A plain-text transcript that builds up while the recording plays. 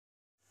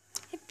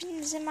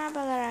Hepinize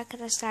merhabalar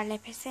arkadaşlar.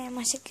 LPS'ye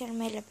maşık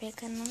yorumuyla LP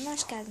kanalına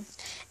hoş geldiniz.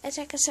 Evet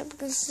arkadaşlar,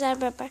 bugün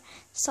sizlerle beraber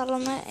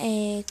salona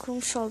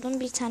kurmuş olduğum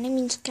bir tane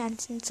minicik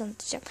kentini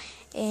tanıtacağım.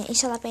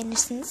 İnşallah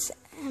beğenirsiniz.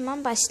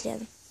 Hemen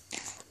başlayalım.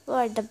 Bu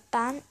arada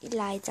ben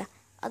İlayda.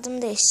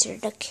 Adımı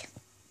değiştirdik.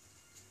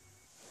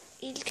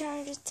 İlk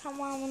önce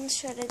tamamını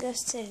şöyle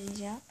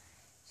göstereceğim.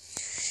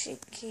 Şu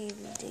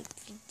şekilde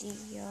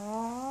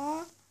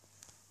gidiyor.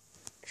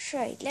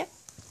 Şöyle.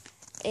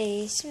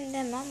 Şimdi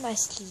hemen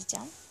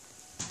başlayacağım.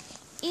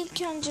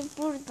 İlk önce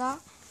burada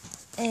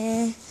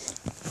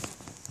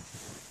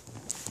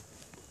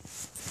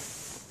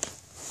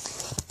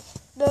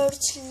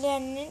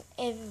börtülerinin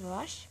evi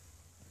var.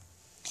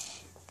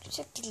 Bu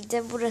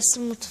şekilde burası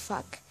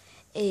mutfak.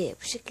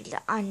 Bu şekilde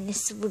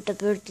annesi burada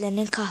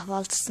börtülerinin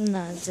kahvaltısını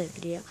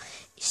hazırlıyor.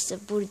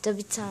 İşte burada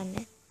bir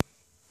tane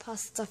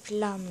pasta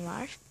falan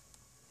var.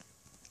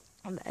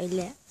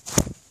 Böyle.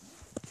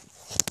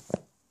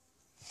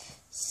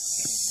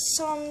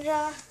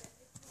 Sonra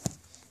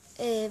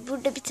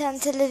burada bir tane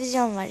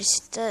televizyon var,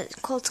 işte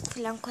koltuk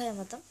falan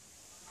koyamadım.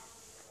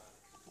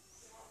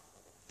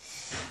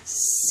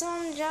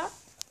 Sonra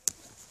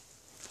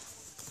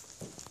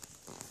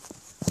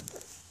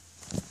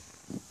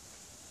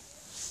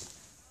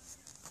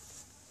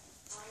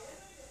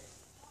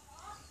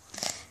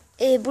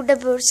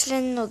burada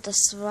börtülerin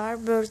odası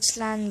var.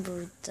 Börtülen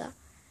burada.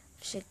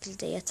 Bu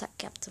şekilde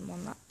yatak yaptım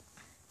ona.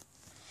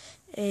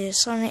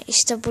 Sonra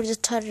işte burada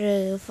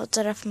tarı,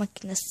 fotoğraf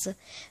makinesi,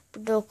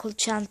 burada okul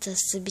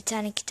çantası, bir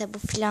tane kitabı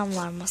falan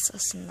var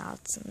masasının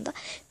altında.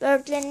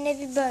 Börtülerin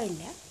evi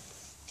böyle.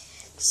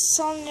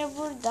 Sonra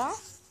burada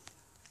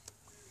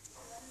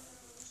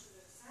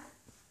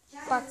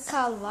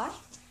bakkal var.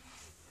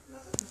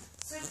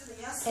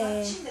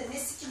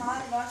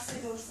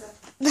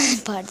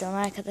 Pardon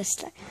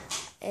arkadaşlar.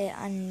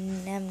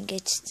 Annem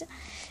geçti.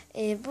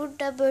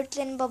 Burada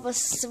börtülerin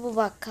babası bu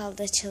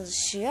bakkalda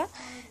çalışıyor.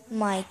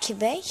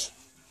 Mike Bey.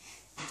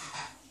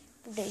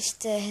 Burada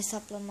işte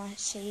hesaplama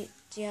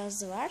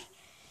cihazı var.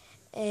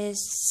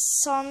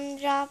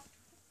 Sonra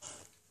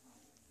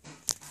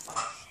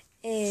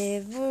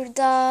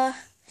burada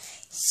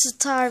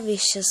Star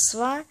Wishes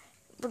var.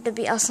 Burada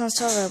bir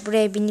asansör var.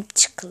 Buraya binip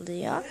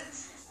çıkılıyor.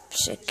 Bu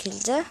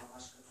şekilde.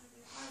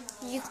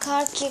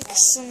 Yukarıki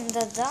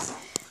kısımda da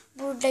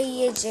burada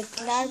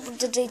yiyecekler,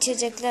 burada da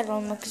içecekler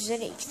olmak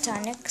üzere 2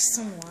 tane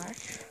kısım var.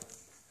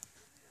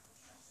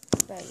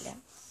 Böyle.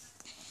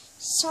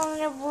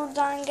 Sonra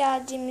buradan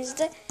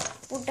geldiğimizde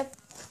burada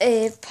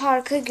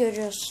parkı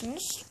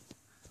görüyorsunuz.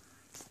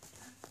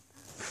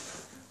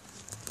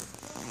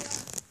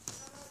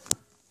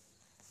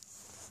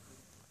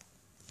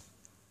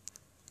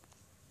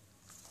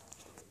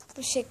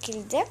 Bu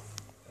şekilde.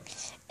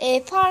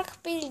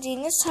 Park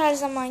bildiğiniz her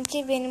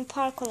zamanki benim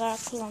park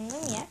olarak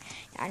kullandığım yer.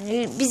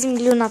 Yani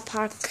bizim Luna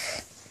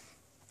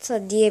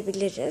Park'ta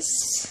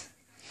diyebiliriz.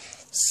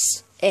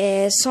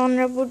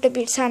 Sonra burada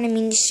bir tane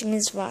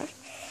minişimiz var.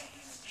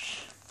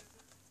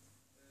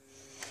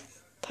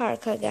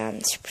 Parka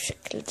gelmiş bu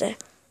şekilde.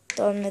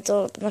 Dolma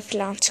dolabına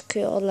falan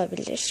çıkıyor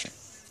olabilir.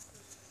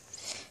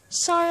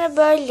 Sonra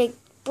böyle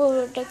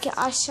buradaki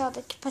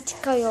aşağıdaki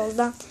patika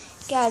yoldan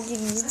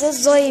geldiğimizde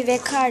Zoe ve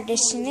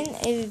kardeşinin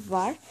evi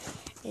var.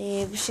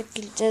 Bu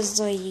şekilde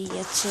Zoe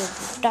yatıyor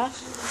burada.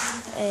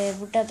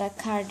 Burada da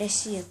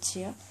kardeşi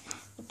yatıyor.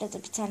 Burada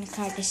da bir tane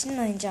kardeşinin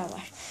oyuncağı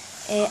var.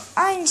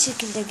 Aynı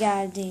şekilde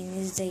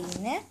geldiğinizde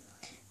yine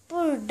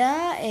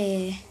burada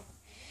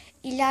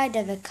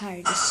İlayda ve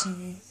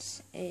kardeşinin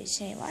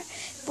var.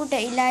 Burada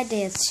İlayda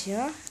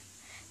yatıyor.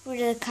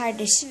 Burada da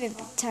kardeşi ve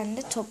bir tane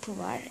de topu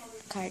var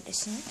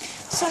kardeşinin.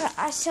 Sonra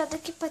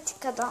aşağıdaki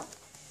patikadan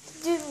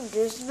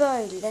dümdüz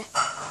böyle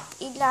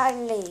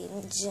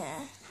ilerleyince,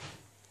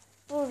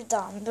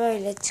 buradan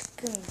böyle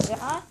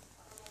çıkınca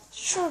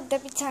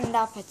şurada bir tane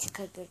daha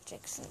patika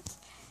göreceksiniz.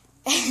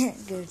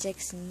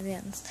 Göreceksiniz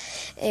yalnız.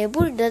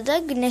 Burada da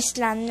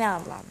güneşlenme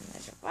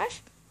alanları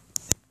var.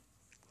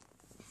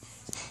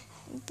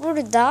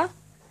 Burada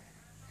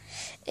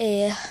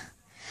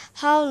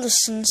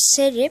havlusunu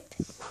serip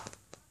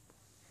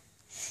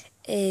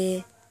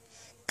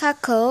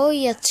kakao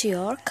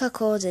yatıyor.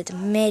 Kakao dedim,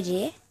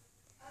 Mary.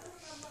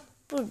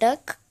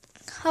 Burada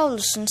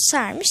havlusunu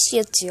sermiş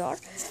yatıyor.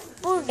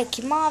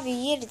 Buradaki mavi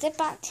yeri de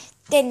ben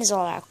deniz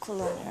olarak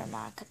kullanıyorum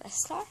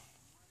arkadaşlar.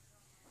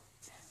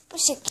 Bu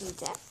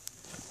şekilde.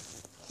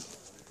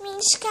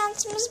 Miniş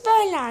kentimiz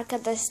böyle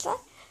arkadaşlar.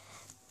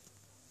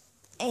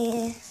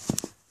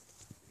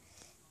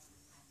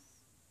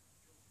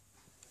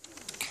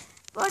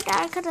 Bu arada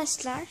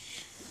arkadaşlar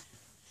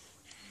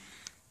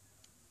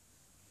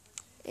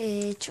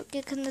çok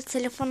yakında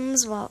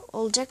telefonumuz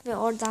olacak ve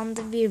oradan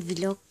da bir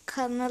vlog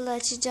kanalı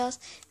açacağız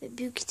ve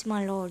büyük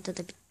ihtimalle orada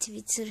da bir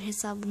Twitter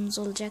hesabımız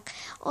olacak.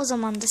 O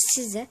zaman da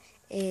size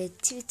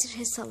Twitter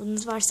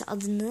hesabınız varsa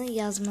adını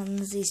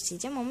yazmanızı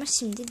isteyeceğim ama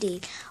şimdi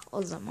değil.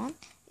 O zaman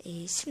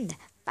şimdi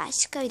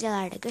başka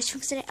videolarda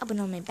görüşmek üzere.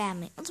 Abone olmayı,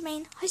 beğenmeyi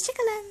unutmayın.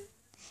 Hoşçakalın.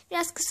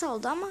 Biraz kısa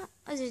oldu ama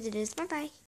özür dileriz. Bye bye.